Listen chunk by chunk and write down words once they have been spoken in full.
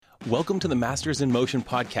Welcome to the Masters in Motion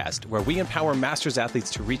podcast, where we empower Masters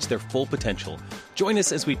athletes to reach their full potential. Join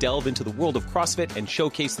us as we delve into the world of CrossFit and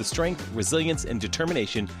showcase the strength, resilience, and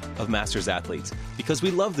determination of Masters athletes, because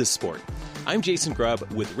we love this sport. I'm Jason Grubb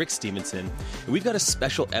with Rick Stevenson, and we've got a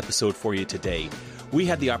special episode for you today. We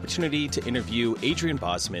had the opportunity to interview Adrian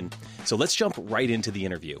Bozman, so let's jump right into the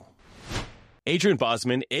interview. Adrian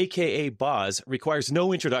Bozman, aka Boz, requires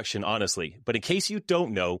no introduction, honestly, but in case you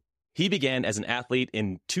don't know, he began as an athlete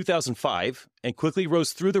in 2005 and quickly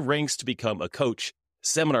rose through the ranks to become a coach,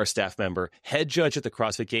 seminar staff member, head judge at the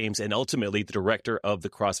CrossFit Games, and ultimately the director of the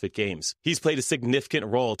CrossFit Games. He's played a significant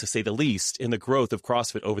role, to say the least, in the growth of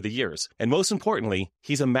CrossFit over the years. And most importantly,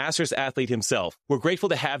 he's a Masters athlete himself. We're grateful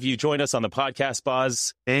to have you join us on the podcast,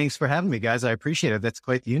 Boz. Thanks for having me, guys. I appreciate it. That's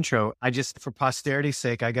quite the intro. For posterity's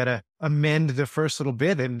sake, I got to amend the first little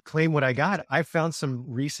bit and claim what I got. I found some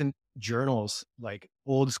recent journals, like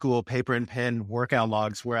old school paper and pen workout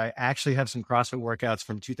logs, where I actually have some CrossFit workouts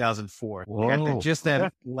from 2004. Just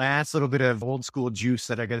that last little bit of old school juice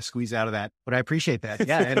that I got to squeeze out of that. But I appreciate that.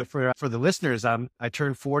 Yeah. And for the listeners, I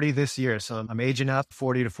turned 40 this year. So I'm aging up.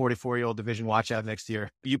 40 to 44-year-old division watch out next year.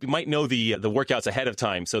 You might know the workouts ahead of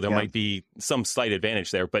time, so there might be some slight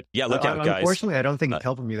advantage there. But yeah, look out, guys. Unfortunately, I don't think it's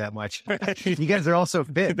helping me that much. You guys are all so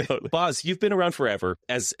fit. Boz, you've been around forever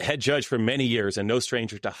as head judge for many years and no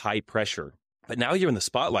stranger to high pressure. But now you're in the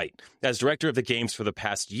spotlight as director of the games for the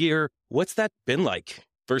past year. What's that been like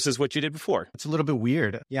versus what you did before? It's a little bit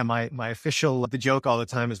weird. Yeah, the joke all the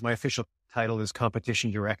time is my official title is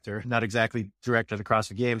competition director, not exactly director of the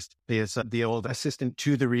CrossFit Games. It's the old assistant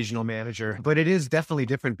to the regional manager. But it is definitely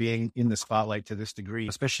different being in the spotlight to this degree,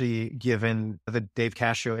 especially given the Dave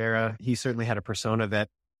Castro era. He certainly had a persona that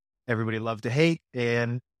everybody loved to hate.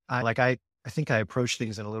 And I think I approach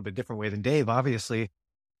things in a little bit different way than Dave, obviously.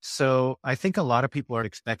 So I think a lot of people are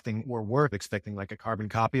expecting like a carbon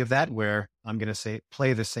copy of that, where I'm going to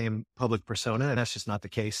play the same public persona. And that's just not the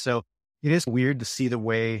case. So it is weird to see the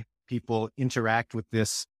way people interact with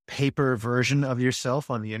this paper version of yourself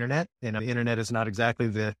on the internet. And the internet is not exactly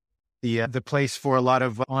the place for a lot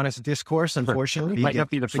of honest discourse, unfortunately. Might not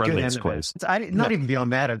be the friendliest place. Not even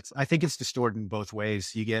beyond that. I think it's distorted in both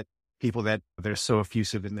ways. You get people that they're so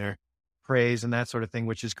effusive in their praise and that sort of thing,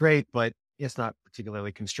 which is great, but it's not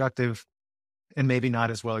particularly constructive and maybe not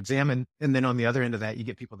as well examined. And then on the other end of that, you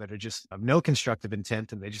get people that are just have no constructive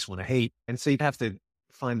intent and they just want to hate. And so you have to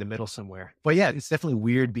find the middle somewhere. But yeah, it's definitely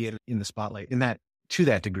weird being in the spotlight to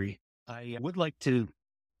that degree. I would like to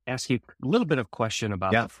ask you a little bit of question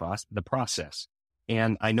about the process.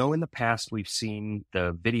 And I know in the past, we've seen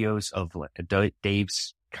the videos of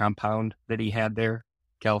Dave's compound that he had there,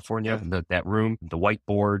 California, that room, the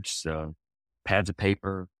whiteboards, pads of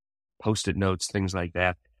paper, Post-it notes, things like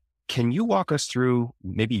that. Can you walk us through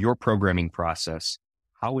maybe your programming process,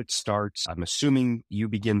 how it starts? I'm assuming you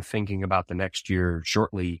begin thinking about the next year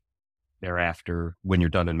shortly thereafter when you're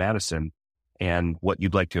done in Madison and what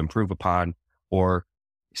you'd like to improve upon. Or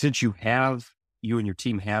since you and your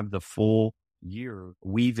team have the full year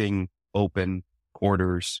weaving open,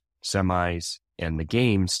 quarters, semis, and the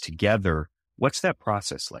games together, what's that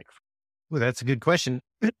process like? Well, that's a good question.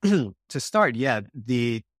 To start,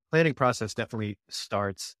 the planning process definitely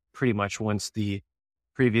starts pretty much once the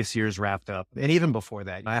previous year's wrapped up. And even before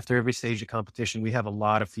that, after every stage of competition, we have a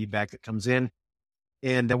lot of feedback that comes in.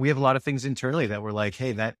 And we have a lot of things internally that we're like,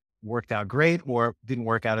 hey, that worked out great or didn't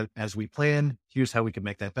work out as we planned. Here's how we can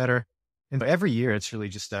make that better. And every year, it's really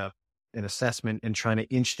just an assessment and trying to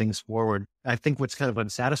inch things forward. I think what's kind of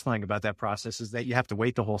unsatisfying about that process is that you have to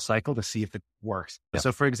wait the whole cycle to see if it works. Yeah.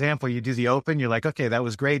 So for example, you do the open, you're like, okay, that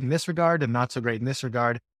was great in this regard and not so great in this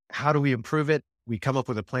regard. How do we improve it? We come up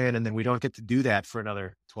with a plan and then we don't get to do that for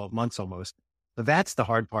another 12 months almost. So that's the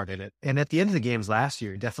hard part in it. And at the end of the games last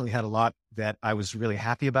year, definitely had a lot that I was really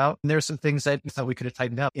happy about. And there are some things that I thought we could have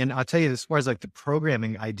tightened up. And I'll tell you, as far as like the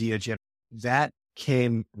programming idea, that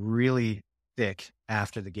came really thick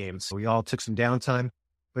after the games. So we all took some downtime,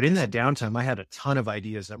 but in that downtime, I had a ton of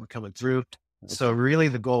ideas that were coming through. So really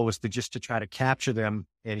the goal was to try to capture them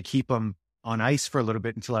and keep them on ice for a little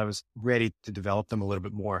bit until I was ready to develop them a little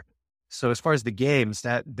bit more. So as far as the games,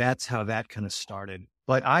 that's how that kind of started.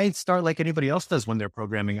 But I start like anybody else does when they're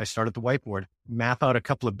programming. I start at the whiteboard, map out a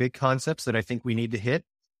couple of big concepts that I think we need to hit.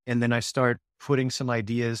 And then I start putting some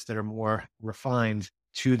ideas that are more refined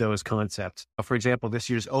to those concepts. For example, this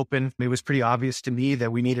year's Open, it was pretty obvious to me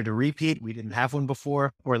that we needed a repeat. We didn't have one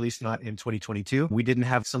before, or at least not in 2022. We didn't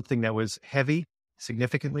have something that was heavy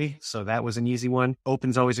significantly. So that was an easy one.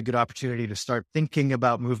 Open's always a good opportunity to start thinking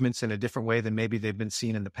about movements in a different way than maybe they've been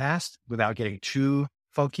seen in the past without getting too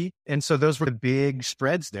funky. And so those were the big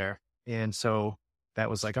spreads there. And so that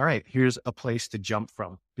was like, all right, here's a place to jump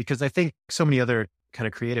from. Because I think so many other kind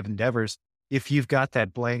of creative endeavors, if you've got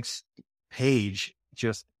that blank page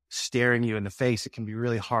just staring you in the face, it can be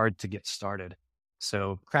really hard to get started.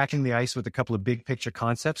 So cracking the ice with a couple of big picture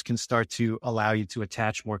concepts can start to allow you to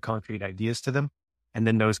attach more concrete ideas to them. And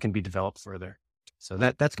then those can be developed further. So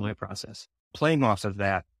that's my process. Playing off of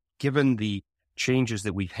that, given the changes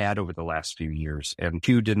that we've had over the last few years, and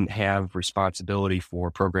Q didn't have responsibility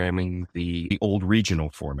for programming the old regional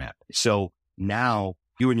format. So now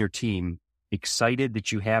you and your team, excited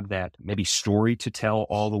that you have that maybe story to tell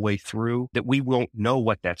all the way through, that we won't know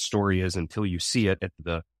what that story is until you see it at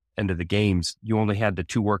the end of the games. You only had the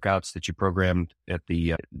 2 workouts that you programmed at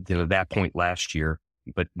the that point last year,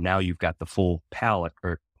 but now you've got the full palette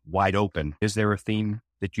or wide open. Is there a theme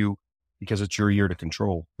that because it's your year to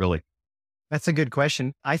control, really? That's a good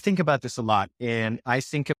question. I think about this a lot, and I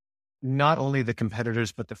think of not only the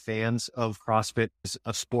competitors, but the fans of CrossFit as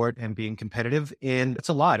a sport and being competitive. And it's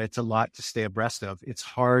a lot. It's a lot to stay abreast of. It's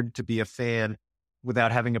hard to be a fan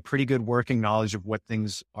without having a pretty good working knowledge of what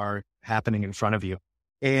things are happening in front of you.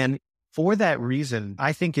 And for that reason,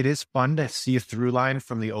 I think it is fun to see a through line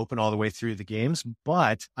from the open all the way through the games,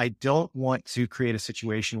 but I don't want to create a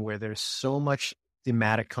situation where there's so much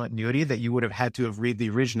thematic continuity that you would have had to have read the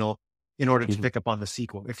original in order to pick up on the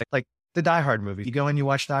sequel. If like the Die Hard movie, you go and you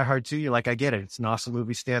watch Die Hard 2, you're like, I get it. It's an awesome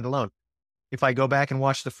movie standalone. If I go back and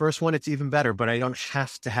watch the first one, it's even better, but I don't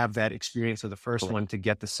have to have that experience of the first one to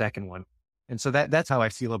get the second one. And so that's how I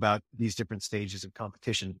feel about these different stages of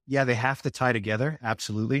competition. Yeah, they have to tie together.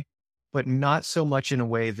 Absolutely. But not so much in a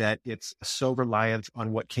way that it's so reliant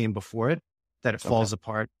on what came before it that it falls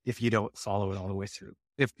apart if you don't follow it all the way through.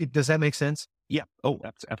 Does that make sense? Yeah. Oh,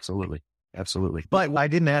 absolutely. Absolutely. But I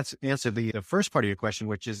didn't answer the first part of your question,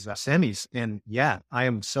 which is semis. And yeah, I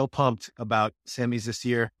am so pumped about semis this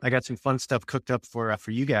year. I got some fun stuff cooked up for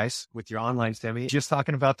you guys with your online semi. Just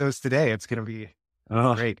talking about those today. It's going to be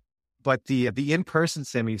great. But the in-person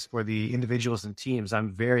semis for the individuals and teams,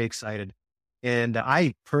 I'm very excited. And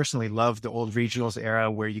I personally love the old regionals era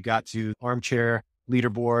where you got to armchair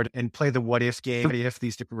leaderboard and play the what if game. What if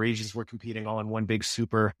these different regions were competing all in one big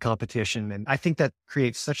super competition? And I think that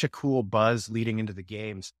creates such a cool buzz leading into the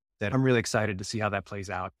games that I'm really excited to see how that plays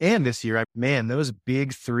out. And this year, those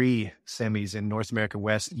big 3 semis in North America,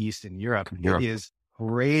 West, East, and Europe. It is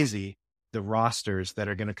crazy, the rosters that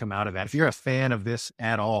are going to come out of that. If you're a fan of this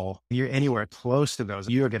at all, you're anywhere close to those,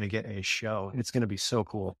 you're going to get a show. It's going to be so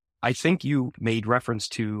cool. I think you made reference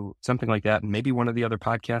to something like that, and maybe one of the other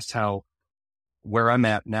podcasts, how where I'm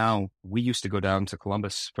at now, we used to go down to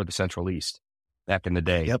Columbus for the Central East back in the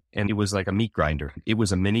day. Yep. And it was like a meat grinder. It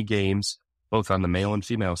was a mini games, both on the male and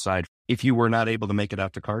female side. If you were not able to make it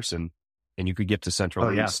out to Carson and you could get to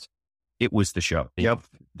Central East, it was the show. Yep.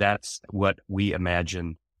 That's what we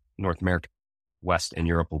imagine North America, West, and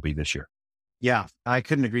Europe will be this year. Yeah, I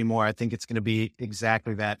couldn't agree more. I think it's going to be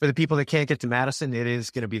exactly that. For the people that can't get to Madison, it is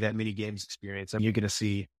going to be that mini games experience. You're going to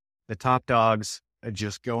see the top dogs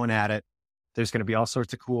just going at it. There's going to be all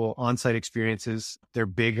sorts of cool on-site experiences. They're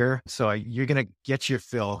bigger. So you're going to get your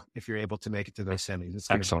fill if you're able to make it to those semis.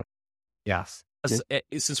 It's excellent. Yes.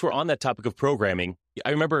 Since we're on that topic of programming, I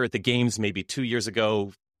remember at the games maybe 2 years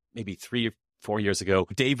ago, maybe 3 or 4 years ago,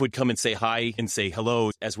 Dave would come and say hi and say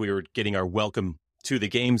hello as we were getting our welcome to the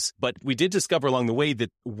games. But we did discover along the way that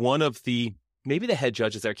one of maybe the head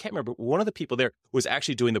judges there, I can't remember, one of the people there was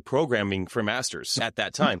actually doing the programming for Masters at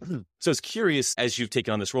that time. So I was curious, as you've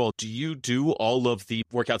taken on this role, do you do all of the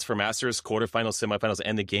workouts for Masters, quarterfinals, semifinals,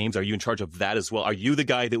 and the games? Are you in charge of that as well? Are you the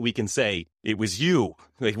guy that we can say, it was you?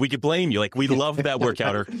 Like, we could blame you. Like, we loved that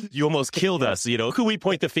workout, or you almost killed us. Who we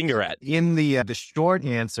point the finger at? In the short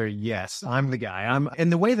answer, yes, I'm the guy.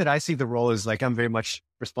 And the way that I see the role is like, I'm very much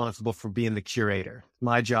responsible for being the curator.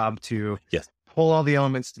 My job to pull all the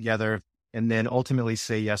elements together, and then ultimately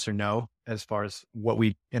say yes or no as far as what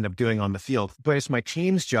we end up doing on the field. But it's my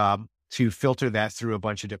team's job to filter that through a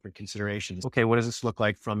bunch of different considerations. Okay, what does this look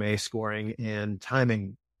like from a scoring and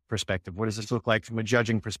timing perspective? What does this look like from a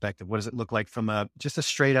judging perspective? What does it look like from just a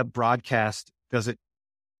straight up broadcast? Is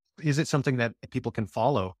it something that people can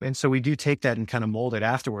follow? And so we do take that and kind of mold it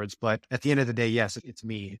afterwards. But at the end of the day, yes, it's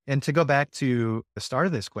me. And to go back to the start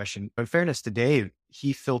of this question, in fairness to Dave,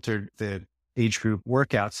 he filtered the age group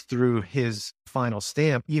workouts through his final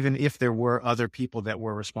stamp, even if there were other people that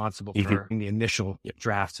were responsible for the initial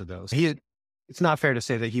drafts of those. It's not fair to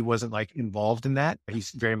say that he wasn't like involved in that. He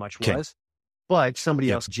very much was, but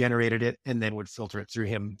somebody else generated it and then would filter it through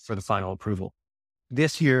him for the final approval.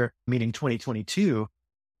 This year, meaning 2022,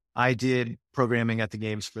 I did programming at the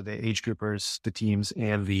games for the age groupers, the teams,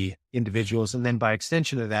 and the individuals. And then by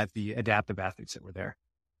extension of that, the adaptive athletes that were there.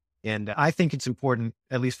 And I think it's important,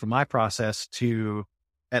 at least for my process, to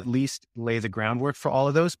at least lay the groundwork for all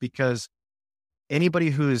of those, because anybody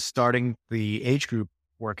who is starting the age group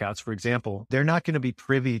workouts, for example, they're not going to be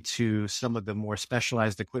privy to some of the more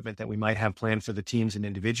specialized equipment that we might have planned for the teams and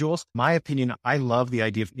individuals. My opinion, I love the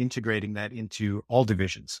idea of integrating that into all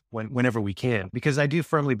divisions whenever we can, because I do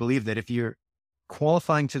firmly believe that if you're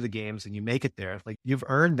qualifying to the games and you make it there, like, you've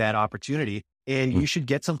earned that opportunity, and you should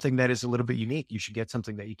get something that is a little bit unique. You should get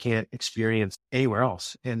something that you can't experience anywhere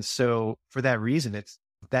else. And so for that reason, it's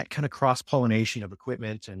that kind of cross-pollination of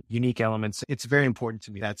equipment and unique elements. It's very important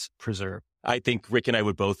to me that's preserved. I think Rick and I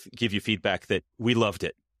would both give you feedback that we loved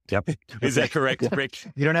it. Yep. Is that correct, Rick?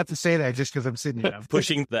 You don't have to say that just because I'm sitting here.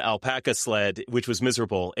 Pushing the alpaca sled, which was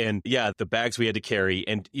miserable. And yeah, the bags we had to carry,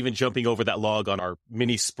 and even jumping over that log on our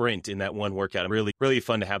mini sprint in that one workout. Really, really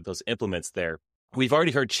fun to have those implements there. We've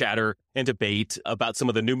already heard chatter and debate about some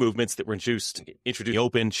of the new movements that were introduced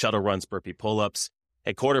open, shuttle runs, burpee pull-ups.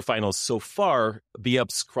 At quarterfinals so far,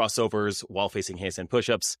 B-ups, crossovers, wall-facing handstand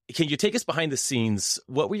push-ups. Can you take us behind the scenes?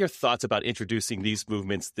 What were your thoughts about introducing these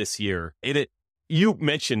movements this year? You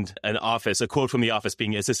mentioned a quote from The Office,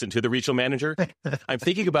 being assistant to the regional manager. I'm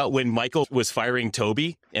thinking about when Michael was firing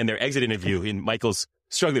Toby and their exit interview, and Michael's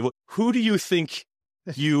struggling. Who do you think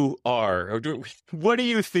you are? Or what do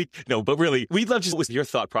you think? No, but really, we'd love just your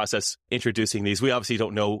thought process introducing these. We obviously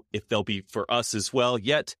don't know if they'll be for us as well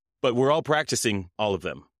yet, but we're all practicing all of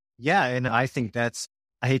them. Yeah. And I think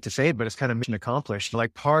I hate to say it, but it's kind of mission accomplished.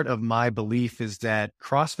 Like, part of my belief is that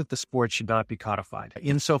CrossFit, the sport, should not be codified,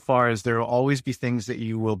 insofar as there will always be things that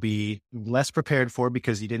you will be less prepared for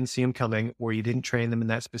because you didn't see them coming, or you didn't train them in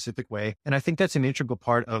that specific way. And I think that's an integral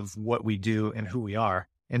part of what we do and who we are.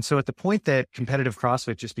 And so at the point that competitive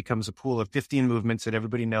CrossFit just becomes a pool of 15 movements that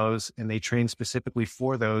everybody knows, and they train specifically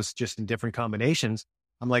for those, just in different combinations,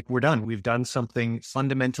 I'm like, we're done. We've done something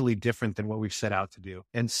fundamentally different than what we've set out to do.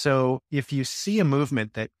 And so if you see a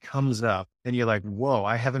movement that comes up and you're like, whoa,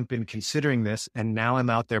 I haven't been considering this, and now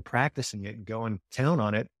I'm out there practicing it and going town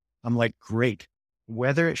on it, I'm like, great.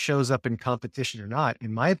 Whether it shows up in competition or not,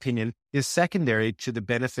 in my opinion, is secondary to the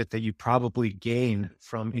benefit that you probably gain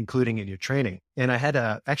from including in your training. And I had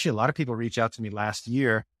actually a lot of people reach out to me last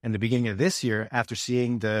year and the beginning of this year after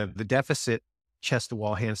seeing the deficit chest to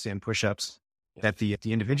wall handstand push-ups that the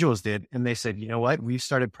individuals did. And they said, you know what? We've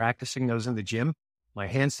started practicing those in the gym. My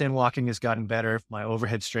handstand walking has gotten better. My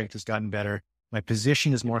overhead strength has gotten better. My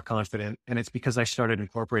position is more confident. And it's because I started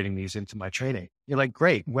incorporating these into my training. You're like,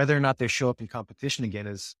 great. Whether or not they show up in competition again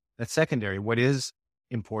that's secondary. What is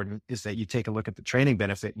important is that you take a look at the training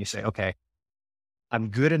benefit and you say, okay, I'm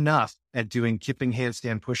good enough at doing kipping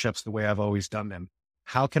handstand push-ups the way I've always done them.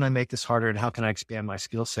 How can I make this harder, and how can I expand my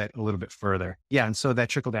skill set a little bit further? Yeah. And so that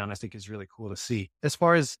trickle down, I think, is really cool to see. As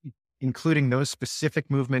far as including those specific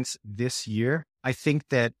movements this year, I think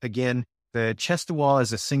that, again, the chest to wall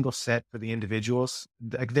is a single set for the individuals.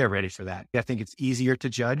 They're ready for that. I think it's easier to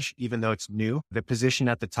judge, even though it's new. The position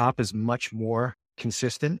at the top is much more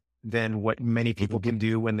consistent than what many people can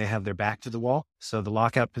do when they have their back to the wall. So the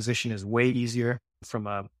lockout position is way easier from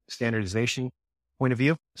a standardization point of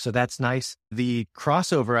view. So that's nice. The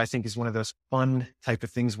crossover, I think, is one of those fun type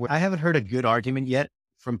of things where I haven't heard a good argument yet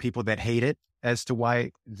from people that hate it as to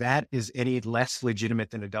why that is any less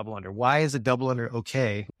legitimate than a double under. Why is a double under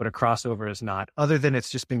okay, but a crossover is not? Other than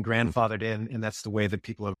it's just been grandfathered in, and that's the way that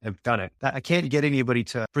people have done it. I can't get anybody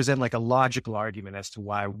to present like a logical argument as to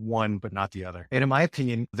why one, but not the other. And in my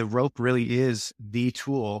opinion, the rope really is the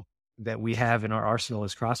tool that we have in our arsenal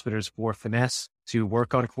as CrossFitters for finesse, to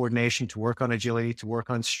work on coordination, to work on agility, to work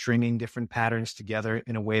on stringing different patterns together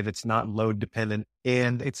in a way that's not load dependent.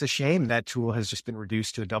 And it's a shame that tool has just been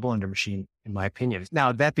reduced to a double under machine, in my opinion.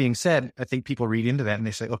 Now, that being said, I think people read into that and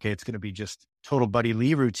they say, okay, it's going to be just total Buddy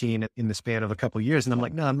Lee routine in the span of a couple of years. And I'm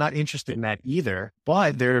like, no, I'm not interested in that either.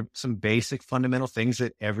 But there are some basic fundamental things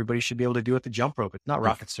that everybody should be able to do at the jump rope. It's not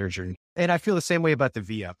rocket surgery. And I feel the same way about the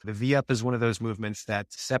V-up. The V-up is one of those movements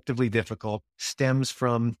that's deceptively difficult, stems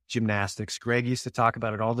from gymnastics. Greg used to talk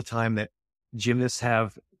about it all the time, that gymnasts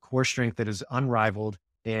have core strength that is unrivaled,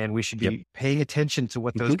 and we should be paying attention to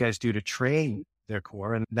what those guys do to train their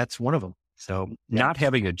core. And that's one of them. So not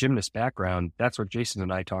having a gymnast background, that's what Jason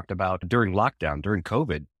and I talked about during lockdown, during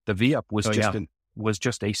COVID. The V-up was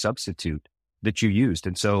just a substitute that you used.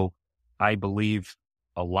 And so I believe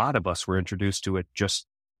a lot of us were introduced to it just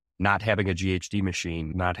not having a GHD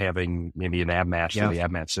machine, not having maybe an ab mat for the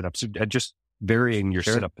ab mat sit-ups, just varying your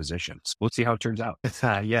sit-up positions. We'll see how it turns out.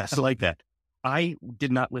 Yes. I like that. I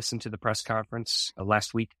did not listen to the press conference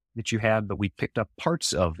last week that you had, but we picked up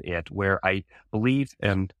parts of it where I believe,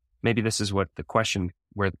 and maybe this is where the question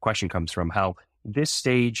comes from, how this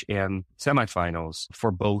stage and semifinals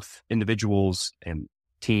for both individuals and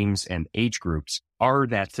teams and age groups are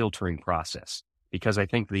that filtering process. Because I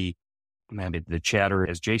think the chatter,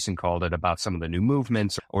 as Jason called it, about some of the new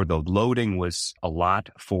movements or the loading was a lot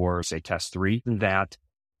for, say, test 3, that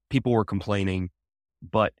people were complaining.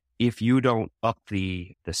 But if you don't up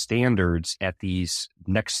the standards at these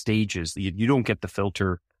next stages, you don't get to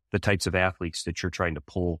filter the types of athletes that you're trying to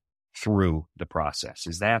pull through the process.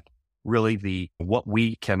 Is that really what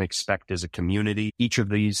we can expect as a community, each of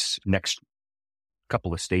these next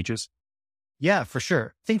couple of stages? Yeah, for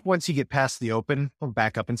sure. I think once you get past the Open, I'll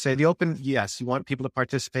back up and say the Open, yes, you want people to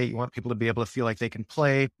participate. You want people to be able to feel like they can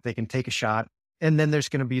play, they can take a shot. And then there's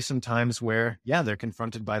going to be some times where, they're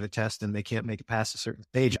confronted by the test and they can't make it past a certain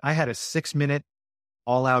stage. I had a 6-minute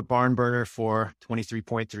all-out barn burner for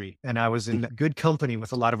 23.3, and I was in good company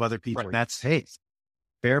with a lot of other people. Right. That's, hey,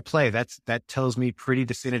 fair play. That tells me pretty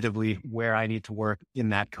definitively where I need to work in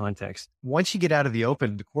that context. Once you get out of the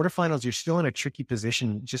Open, the quarterfinals, you're still in a tricky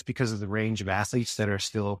position just because of the range of athletes that are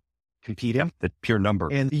still competing. The pure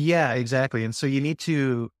number. And yeah, exactly. And so you need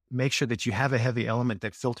to make sure that you have a heavy element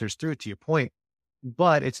that filters through, to your point,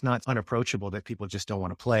 but it's not unapproachable that people just don't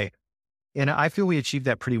want to play. And I feel we achieved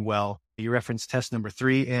that pretty well. You referenced test number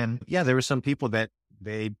 3, and there were some people that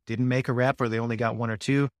they didn't make a rep or they only got 1 or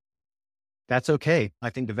 2. That's okay.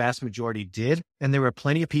 I think the vast majority did. And there were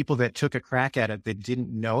plenty of people that took a crack at it that didn't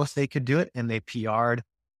know if they could do it, and they PR'd.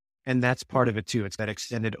 And that's part of it too. It's that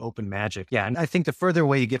extended Open magic. Yeah. And I think the further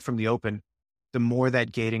away you get from the Open, the more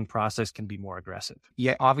that gating process can be more aggressive.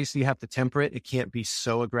 Yeah, obviously you have to temper it. It can't be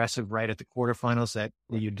so aggressive right at the quarterfinals that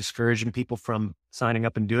you're discouraging people from signing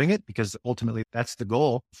up and doing it, because ultimately that's the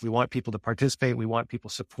goal. If we want people to participate, we want people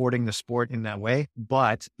supporting the sport in that way,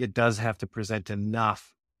 but it does have to present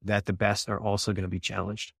enough that the best are also going to be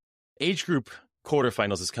challenged. Age group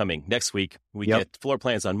quarterfinals is coming next week. We get floor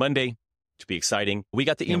plans on Monday. To be exciting. We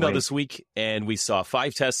got the email this week and we saw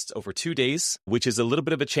 5 tests over 2 days, which is a little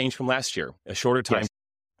bit of a change from last year, a shorter time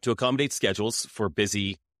to accommodate schedules for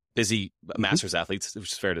busy Masters athletes,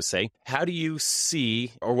 which is fair to say. How do you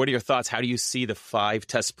see, or what are your thoughts? How do you see the 5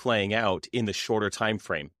 tests playing out in the shorter time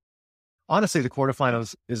frame? Honestly, the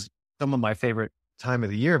quarterfinals is some of my favorite time of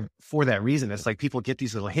the year for that reason. It's like people get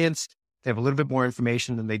these little hints. They have a little bit more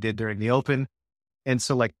information than they did during the Open. And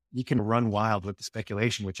so you can run wild with the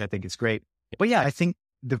speculation, which I think is great. But yeah, I think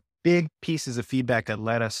the big pieces of feedback that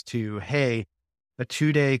led us to, hey, a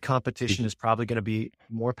 2-day competition is probably going to be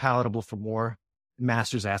more palatable for more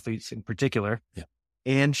Masters athletes in particular. Yeah.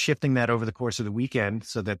 And shifting that over the course of the weekend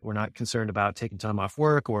so that we're not concerned about taking time off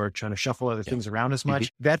work or trying to shuffle other things around as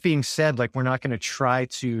much. That being said, we're not going to try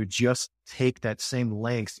to just take that same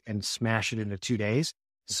length and smash it into 2 days.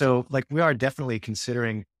 So we are definitely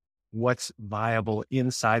considering what's viable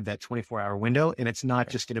inside that 24-hour window. And it's not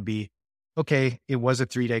just going to be, okay, it was a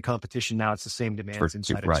 3-day competition. Now it's the same demands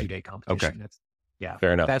inside a 2-day competition. Okay.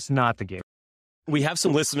 Fair enough. That's not the game. We have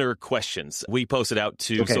some listener questions. We posted out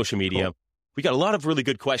to social media. Cool. We got a lot of really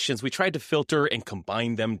good questions. We tried to filter and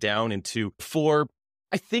combine them down into 4,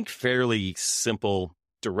 I think, fairly simple,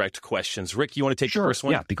 direct questions. Rick, you want to take the first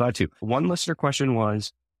one? Yeah, be glad to. One listener question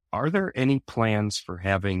was, are there any plans for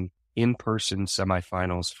having in-person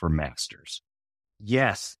semifinals for Masters?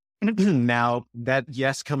 Yes. Now that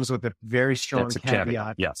yes comes with a very strong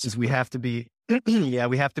caveat. Yes. Is we have to be,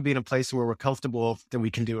 we have to be in a place where we're comfortable that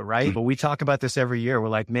we can do it right. But we talk about this every year. We're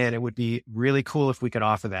like, man, it would be really cool if we could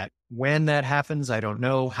offer that. When that happens, I don't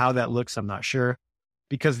know. How that looks, I'm not sure.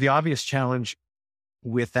 Because the obvious challenge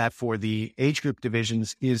with that for the age group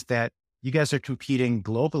divisions is that you guys are competing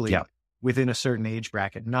globally within a certain age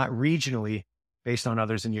bracket, not regionally based on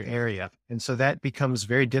others in your area. And so that becomes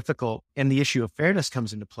very difficult. And the issue of fairness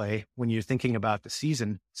comes into play when you're thinking about the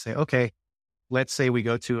season. Say, okay, let's say we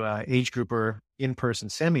go to a age grouper in-person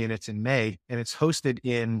semi and it's in May and it's hosted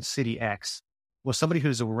in city X. Well, somebody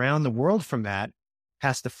who's around the world from that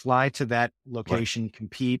has to fly to that location,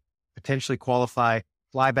 compete, potentially qualify,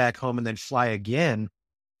 fly back home, and then fly again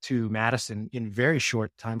to Madison in very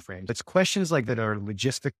short time frames. It's questions like that are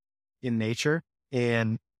logistic in nature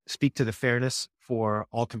and speak to the fairness for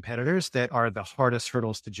all competitors that are the hardest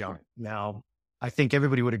hurdles to jump. Now, I think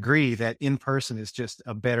everybody would agree that in-person is just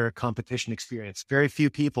a better competition experience. Very few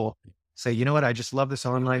people say, you know what, I just love this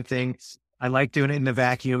online thing. I like doing it in the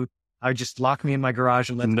vacuum. I just lock me in my garage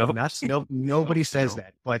and let me go nuts. Nobody says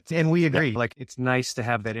that. And we agree, it's nice to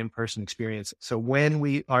have that in-person experience. So when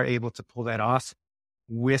we are able to pull that off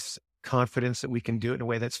with confidence that we can do it in a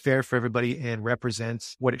way that's fair for everybody and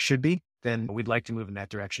represents what it should be, then we'd like to move in that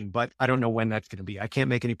direction. But I don't know when that's going to be. I can't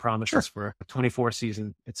make any promises for a 24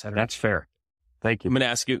 season, et cetera. That's fair. Thank you. I'm going to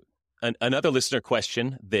ask you another listener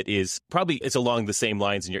question that is probably it's along the same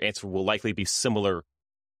lines, and your answer will likely be similar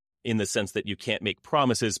in the sense that you can't make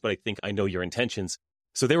promises, but I think I know your intentions.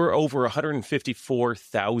 So there were over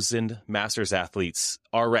 154,000 Masters athletes,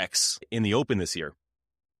 RX, in the Open this year.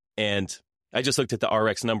 And I just looked at the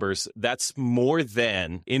RX numbers. That's more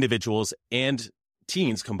than individuals and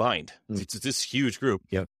teens combined. It's this huge group.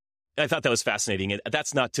 Yep. I thought that was fascinating. And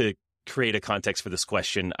that's not to create a context for this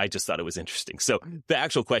question. I just thought it was interesting. So the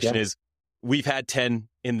actual question is, we've had 10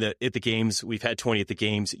 at the games. We've had 20 at the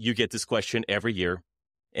games. You get this question every year.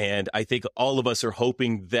 And I think all of us are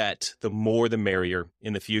hoping that the more the merrier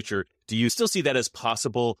in the future. Do you still see that as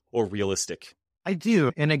possible or realistic? I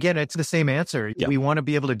do. And again, it's the same answer. Yeah. We want to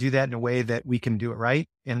be able to do that in a way that we can do it right.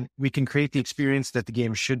 And we can create the experience that the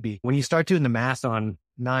game should be. When you start doing the math on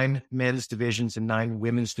 9 men's divisions and 9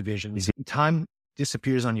 women's divisions, time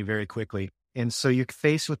disappears on you very quickly. And so you're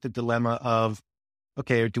faced with the dilemma of,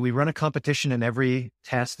 okay, do we run a competition and every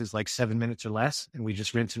test is like 7 minutes or less and we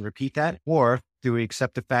just rinse and repeat that? Or do we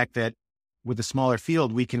accept the fact that with a smaller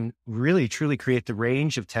field, we can really truly create the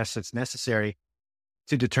range of tests that's necessary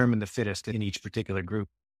to determine the fittest in each particular group?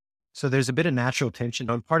 So there's a bit of natural tension.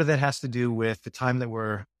 And part of that has to do with the time that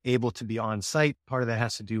we're able to be on site. Part of that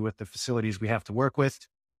has to do with the facilities we have to work with.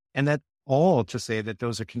 And that all to say that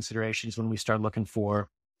those are considerations when we start looking for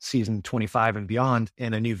season 25 and beyond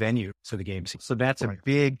and a new venue for the games. So that's a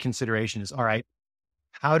big consideration is, all right,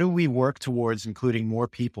 how do we work towards including more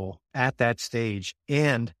people at that stage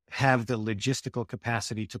and have the logistical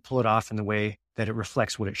capacity to pull it off in the way that it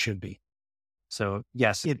reflects what it should be? So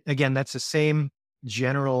yes, again, that's the same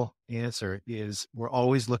general answer is we're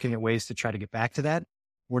always looking at ways to try to get back to that.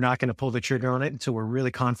 We're not going to pull the trigger on it until we're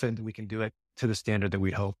really confident that we can do it to the standard that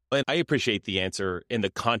we'd hope. And I appreciate the answer in the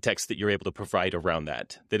context that you're able to provide around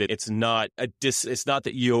that, that it's not it's not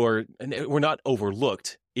that we're not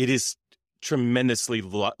overlooked. It is tremendously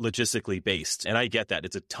logistically based. And I get that.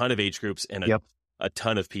 It's a ton of age groups and a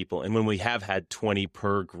ton of people. And when we have had 20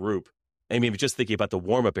 per group, I mean, just thinking about the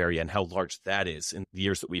warm-up area and how large that is in the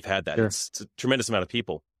years that we've had that, it's a tremendous amount of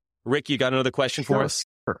people. Rick, you got another question for us?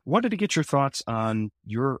 Sure. Wanted to get your thoughts on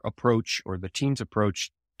your approach or the team's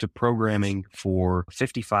approach to programming for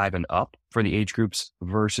 55 and up for the age groups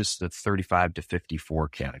versus the 35 to 54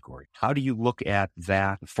 category. How do you look at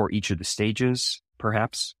that for each of the stages,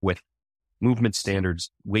 perhaps with movement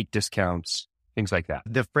standards, weight discounts, things like that?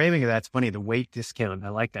 The framing of that's funny. The weight discount. I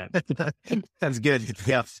like that. That's good.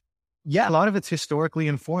 Yeah, a lot of it's historically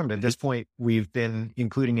informed. At this point, we've been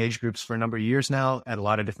including age groups for a number of years now at a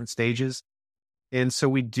lot of different stages. And so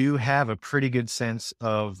we do have a pretty good sense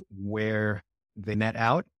of where they net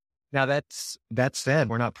out. Now, that said,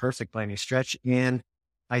 we're not perfect by any stretch. And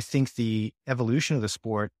I think the evolution of the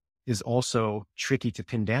sport is also tricky to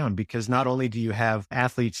pin down because not only do you have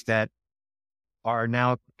athletes that are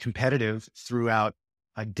now competitive throughout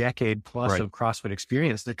a decade plus of CrossFit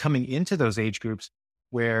experience, they're coming into those age groups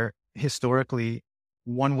where historically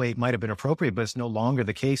one weight might have been appropriate, but it's no longer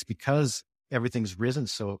the case because everything's risen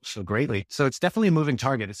so greatly. So it's definitely a moving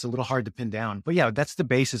target. It's a little hard to pin down, but yeah, that's the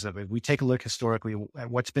basis of it. We take a look historically at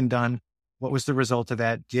what's been done. What was the result of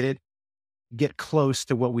that? Did it get close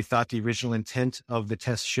to what we thought the original intent of the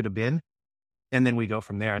test should have been? And then we go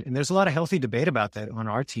from there. And there's a lot of healthy debate about that on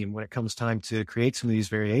our team when it comes time to create some of these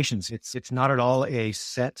variations. It's not at all a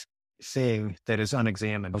set thing that is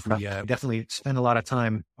unexamined. We definitely spend a lot of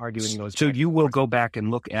time arguing those. So you will go back and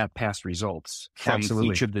look at past results from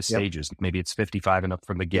each of the stages. Maybe it's 55 and up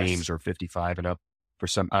from the games or 55 and up for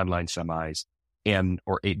some online semis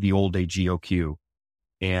or the old AGOQ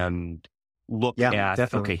and look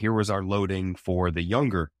at, okay, here was our loading for the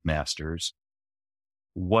younger masters.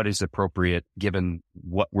 What is appropriate given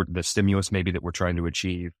the stimulus maybe that we're trying to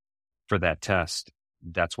achieve for that test?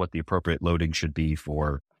 That's what the appropriate loading should be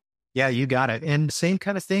for. Yeah, you got it. And same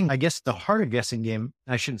kind of thing. I guess the harder guessing game,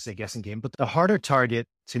 I shouldn't say guessing game, but the harder target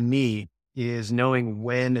to me is knowing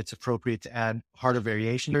when it's appropriate to add harder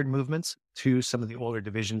variation movements to some of the older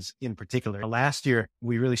divisions in particular. Last year,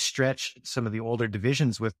 we really stretched some of the older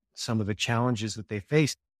divisions with some of the challenges that they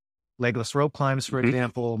faced. Legless rope climbs, for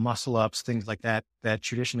example, muscle ups, things like that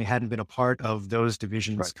traditionally hadn't been a part of those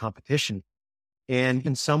divisions' competition. And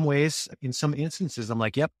in some ways, in some instances, I'm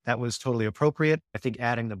like, yep, that was totally appropriate. I think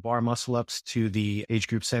adding the bar muscle ups to the age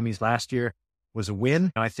group semis last year was a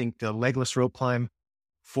win. I think the legless rope climb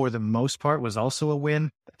for the most part was also a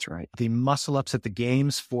win. That's right. The muscle ups at the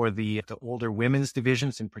games for the older women's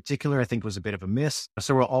divisions in particular, I think was a bit of a miss.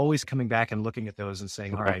 So we're always coming back and looking at those and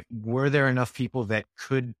saying, all right, were there enough people that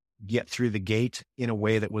could get through the gate in a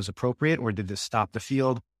way that was appropriate, or did this stop the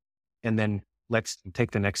field? And then let's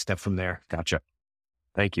take the next step from there. Gotcha.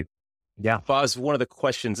 Thank you. Yeah. Boz, one of the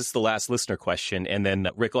questions, this is the last listener question, and then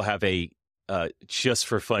Rick will have a just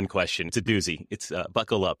for fun question. It's a doozy. It's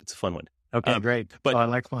buckle up. It's a fun one. Okay, great. But I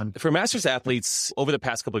like fun. For Masters athletes, over the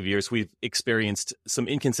past couple of years, we've experienced some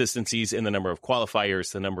inconsistencies in the number of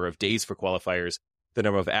qualifiers, the number of days for qualifiers, the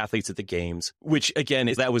number of athletes at the games, which again,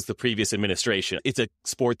 that was the previous administration. It's a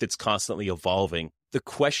sport that's constantly evolving. The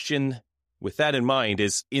question with that in mind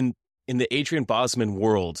is in the Adrian Bozman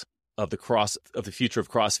world of the future of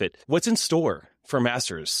CrossFit, what's in store for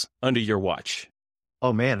Masters under your watch?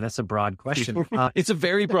 Oh man, that's a broad question. It's a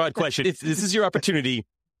very broad question. This is your opportunity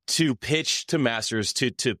to pitch to Masters,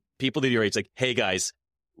 to people that your age, like, hey guys,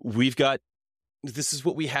 this is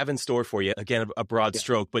what we have in store for you. Again, a broad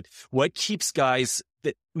stroke, but what keeps guys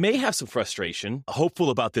that may have some frustration hopeful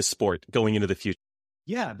about this sport going into the future?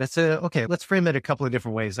 Yeah, okay. Let's frame it a couple of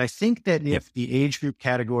different ways. I think that if the age group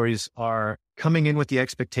categories are coming in with the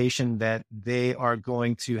expectation that they are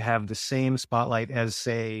going to have the same spotlight as,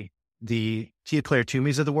 say, the Tia Claire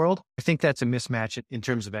Toomeys of the world, I think that's a mismatch in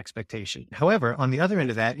terms of expectation. However, on the other end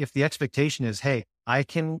of that, if the expectation is, hey, I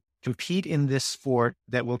can compete in this sport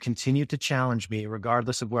that will continue to challenge me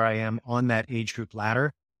regardless of where I am on that age group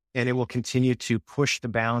ladder, and it will continue to push the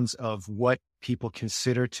bounds of what people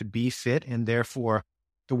consider to be fit, and therefore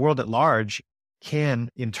the world at large can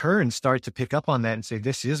in turn start to pick up on that and say,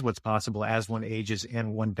 this is what's possible as one ages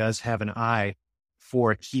and one does have an eye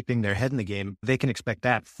for keeping their head in the game. They can expect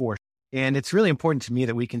that for. And it's really important to me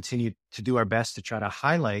that we continue to do our best to try to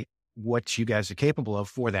highlight what you guys are capable of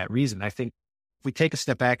for that reason. I think if we take a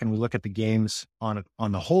step back and we look at the games on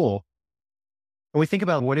the whole, and we think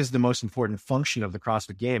about what is the most important function of the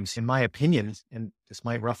CrossFit Games, in my opinion, and this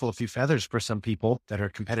might ruffle a few feathers for some people that are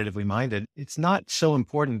competitively minded, it's not so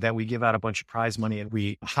important that we give out a bunch of prize money and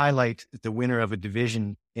we highlight the winner of a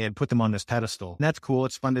division and put them on this pedestal. And that's cool.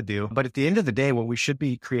 It's fun to do. But at the end of the day, what we should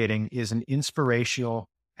be creating is an inspirational,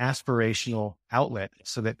 aspirational outlet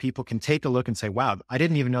so that people can take a look and say, wow, I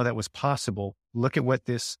didn't even know that was possible. Look at what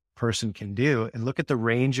this person can do and look at the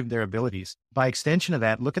range of their abilities. By extension of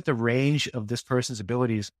that, look at the range of this person's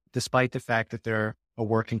abilities, despite the fact that they're a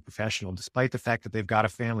working professional, despite the fact that they've got a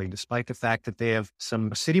family, despite the fact that they have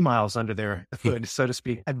some city miles under their hood, so to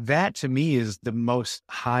speak. And that to me is the most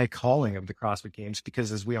high calling of the CrossFit Games,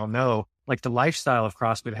 because as we all know, like the lifestyle of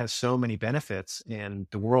CrossFit has so many benefits and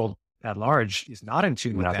the world at large is not in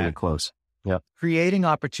tune with that. Not even close. Yeah. Creating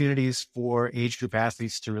opportunities for age group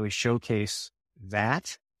athletes to really showcase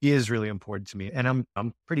that is really important to me. And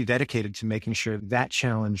I'm pretty dedicated to making sure that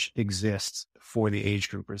challenge exists for the age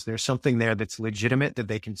groupers. There's something there that's legitimate that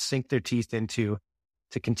they can sink their teeth into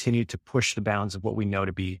to continue to push the bounds of what we know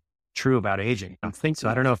to be true about aging. So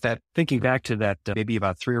I don't know if thinking back to that maybe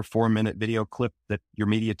about 3 or 4 minute video clip that your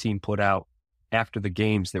media team put out after the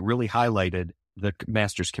games that really highlighted the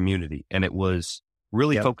Masters community. And it was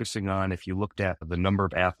really focusing on, if you looked at the number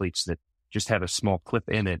of athletes that just had a small clip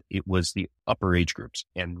in it, it was the upper age groups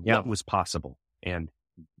and what was possible. And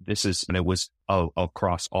it was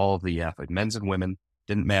across all of the athletes, men's and women.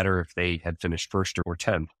 Didn't matter if they had finished first or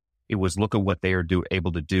 10th. It was look at what they are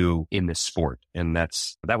able to do in this sport. And that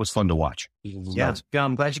was fun to watch. Yeah.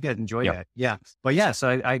 I'm glad you guys enjoyed that. Yeah. But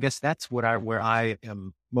so I guess that's where I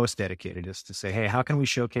am most dedicated, is to say, hey, how can we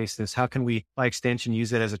showcase this? How can we, by extension,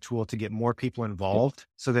 use it as a tool to get more people involved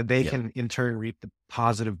so that they can in turn reap the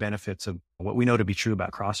positive benefits of what we know to be true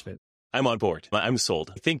about CrossFit? I'm on board. I'm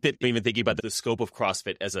sold. I think that even thinking about the scope of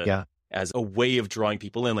CrossFit as a way of drawing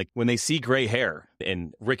people in, like when they see gray hair,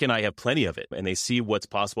 and Rick and I have plenty of it, and they see what's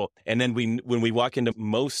possible. And then when we walk into,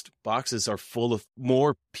 most boxes are full of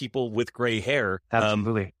more people with gray hair.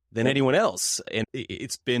 Absolutely. Than anyone else. And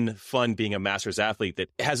it's been fun being a Masters athlete that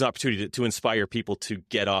has an opportunity to inspire people to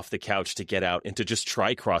get off the couch, to get out and to just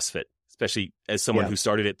try CrossFit, especially as someone who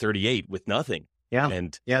started at 38 with nothing. Yeah.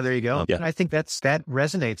 And there you go. And I think that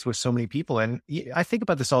resonates with so many people. And I think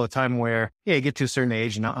about this all the time where, you get to a certain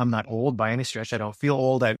age, and I'm not old by any stretch. I don't feel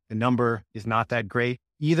old. The number is not that great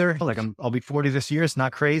either. Like I'll be 40 this year. It's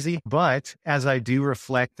not crazy. But as I do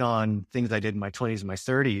reflect on things I did in my 20s and my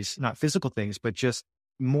 30s, not physical things, but just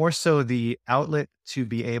more so the outlet to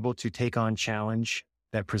be able to take on challenge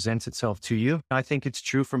that presents itself to you. I think it's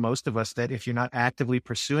true for most of us that if you're not actively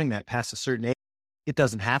pursuing that past a certain age, it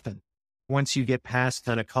doesn't happen. Once you get past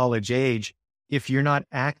kind of college age, if you're not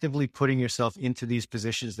actively putting yourself into these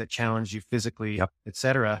positions that challenge you physically, et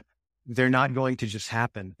cetera, they're not going to just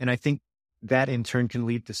happen. And I think that in turn can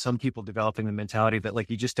lead to some people developing the mentality that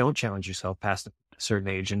like you just don't challenge yourself past a certain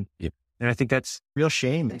age. And And I think that's real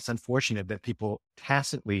shame. It's unfortunate that people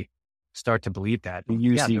tacitly start to believe that. We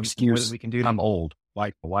use the excuse, we can do I'm old.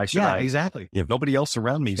 Why should I? Yeah, exactly. If nobody else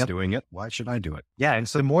around me is doing it, why should I do it? Yeah. And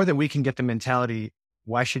so the more that we can get the mentality,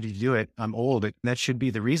 why should you do it? I'm old. That should be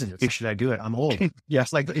the reason. Why should I do it? I'm old.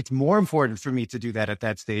 Yes. Like it's more important for me to do that at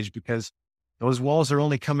that stage because those walls are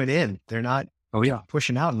only coming in. They're not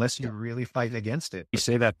pushing out unless you're really fighting against it. You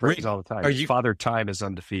say that phrase all the time. Father Time is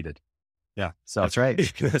undefeated. Yeah. So that's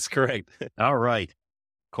right. That's correct. All right.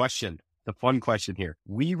 Question. The fun question here.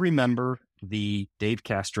 We remember the Dave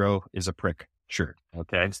Castro is a prick shirt.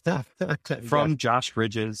 Okay. From Josh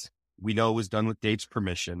Bridges. We know it was done with Dave's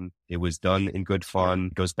permission. It was done in good fun.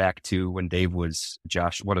 It goes back to when Dave was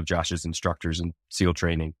one of Josh's instructors in SEAL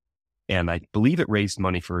training. And I believe it raised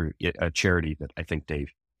money for a charity that I think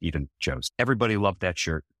Dave even chose. Everybody loved that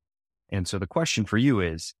shirt. And so the question for you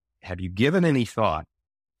is, have you given any thought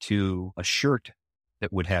to a shirt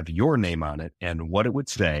that would have your name on it and what it would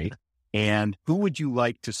say? And who would you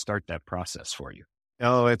like to start that process for you?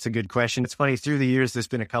 Oh, it's a good question. It's funny. Through the years, there's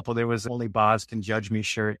been a couple. There was only Boz Can Judge Me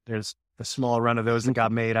shirt. There's a small run of those that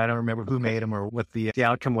got made. I don't remember who made them or what the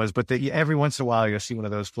outcome was, but every once in a while, you'll see one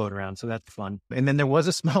of those float around. So that's fun. And then there was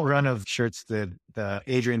a small run of shirts that the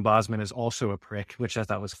Adrian Bozman is also a prick, which I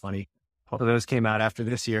thought was funny. So those came out after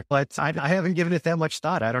this year, but I haven't given it that much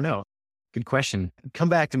thought. I don't know. Good question. Come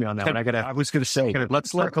back to me on that one. I was going to say,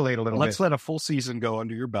 let's circulate a little bit. Let's let a full season go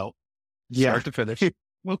under your belt. Start to finish.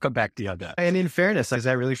 We'll come back to you on that. And in fairness, is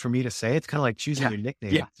that really for me to say? It's kind of like choosing your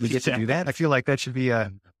nickname. Yeah, we get to do that. I feel like that should be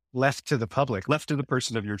left to the public. Left to the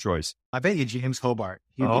person of your choice. I bet you James Hobart.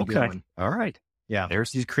 He'd be a good one. All right. Yeah.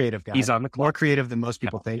 He's a creative guy. He's on the clock. More creative than most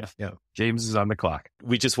people think. Yeah. James is on the clock.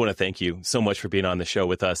 We just want to thank you so much for being on the show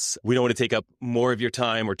with us. We don't want to take up more of your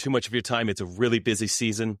time or too much of your time. It's a really busy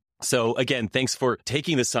season. So again, thanks for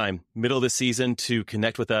taking this time, middle of the season, to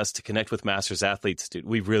connect with us, to connect with Masters athletes. Dude,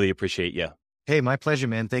 we really appreciate you. Hey, my pleasure,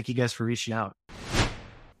 man. Thank you guys for reaching out.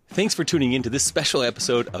 Thanks for tuning in to this special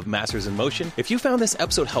episode of Masters in Motion. If you found this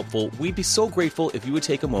episode helpful, we'd be so grateful if you would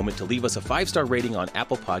take a moment to leave us a 5-star rating on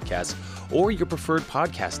Apple Podcasts or your preferred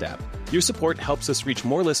podcast app. Your support helps us reach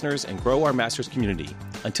more listeners and grow our Masters community.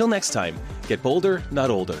 Until next time, get bolder,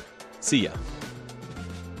 not older. See ya.